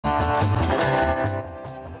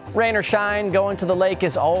Rain or shine, going to the lake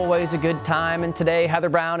is always a good time. And today, Heather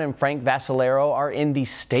Brown and Frank Vassalero are in the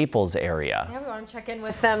Staples area. Yeah, we want to check in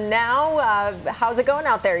with them now. How's it going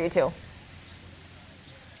out there, you two?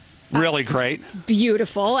 Really great.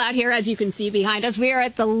 Beautiful out here, as you can see behind us. We are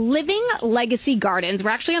at the Living Legacy Gardens.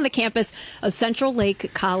 We're actually on the campus of Central Lake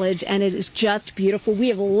College, and it is just beautiful. We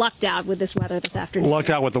have lucked out with this weather this afternoon. Lucked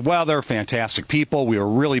out with the weather, fantastic people. We were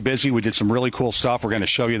really busy. We did some really cool stuff. We're going to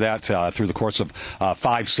show you that through the course of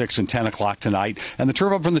 5, 6, and 10 o'clock tonight. And the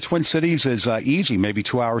trip up from the Twin Cities is easy, maybe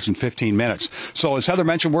 2 hours and 15 minutes. So as Heather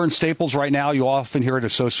mentioned, we're in Staples right now. You often hear it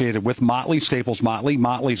associated with Motley, Staples Motley.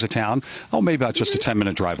 Motley's a town, maybe about just a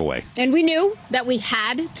 10-minute drive away. And we knew that we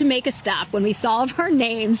had to make a stop when we saw our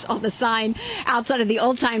names on the sign outside of the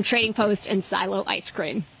Old Time Trading Post and Silo Ice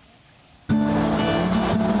Cream. I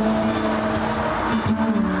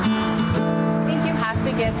think you have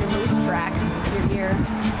to get the moose tracks. You're here.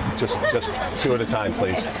 Just 2 at a time,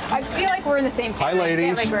 please. I feel like we're in the same Hi,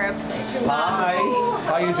 ladies. family group. Hi.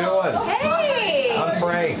 How you doing? Hey! I'm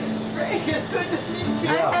Frank. It's good to meet you.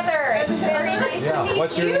 I'm Heather. It's very nice to meet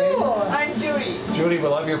What's you. your name? I'm Judy. Judy, we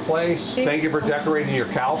love your place. Thank you for decorating your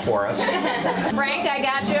cow for us. Frank, I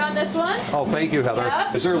got you on this one. Oh, thank you, Heather.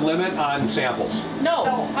 Yep. Is there a limit on samples? No,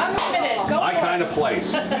 I'm a minute. Go My for kind of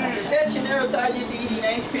place. it. Bet you never thought you'd be eating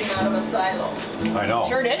ice cream out of a silo. I know.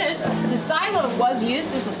 Sure didn't. The silo was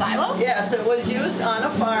used as a silo? Yes, it was used on a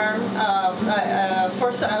farm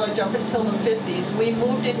for silage up until the 50s. We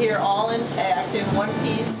moved it here all intact in one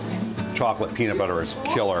piece. Chocolate peanut butter is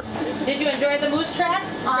killer. Did you enjoy the moose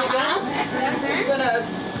tracks? You're gonna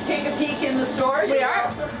take a peek in the store? We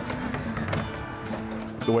are.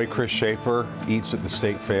 The way Chris Schaefer eats at the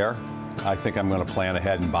state fair, I think I'm going to plan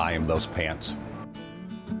ahead and buy him those pants.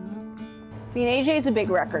 I mean, AJ's a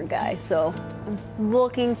big record guy, so I'm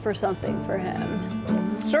looking for something for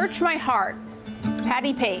him. Search my heart.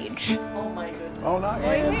 Patty Page. Oh my goodness. Oh, not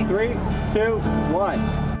yet. 3, 2,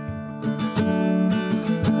 1.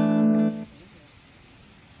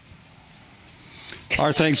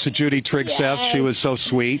 Our thanks to Judy Triggseth. Yes. She was so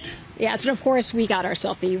sweet. Yes, and of course we got our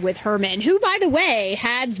selfie with Herman, who, by the way,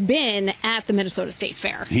 has been at the Minnesota State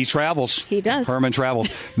Fair. He travels. He does. Herman travels.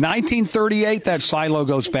 1938, that silo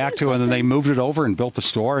goes back to, and then they moved it over and built the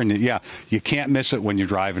store. And yeah, you can't miss it when you're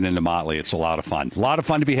driving into Motley. It's a lot of fun. A lot of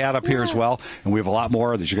fun to be had up here as well. And we have a lot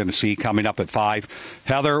more that you're going to see coming up at 5.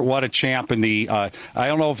 Heather, what a champ in the, I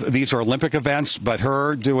don't know if these are Olympic events, but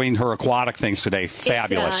her doing her aquatic things today,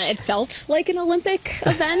 fabulous. It felt like an Olympic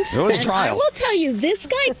event. It was a And trial. I will tell you, this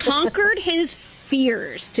guy conquered his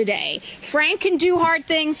fears today. Frank can do hard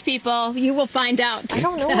things, people. You will find out. I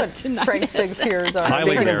don't know what Frank's big fears are.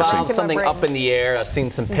 Highly It embarrassing. involves something up in the air. I've seen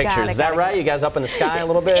some pictures. Is that it. right? You guys up in the sky a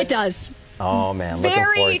little bit? It does. Oh, man. Looking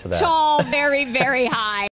Very forward to that. tall, very, very high.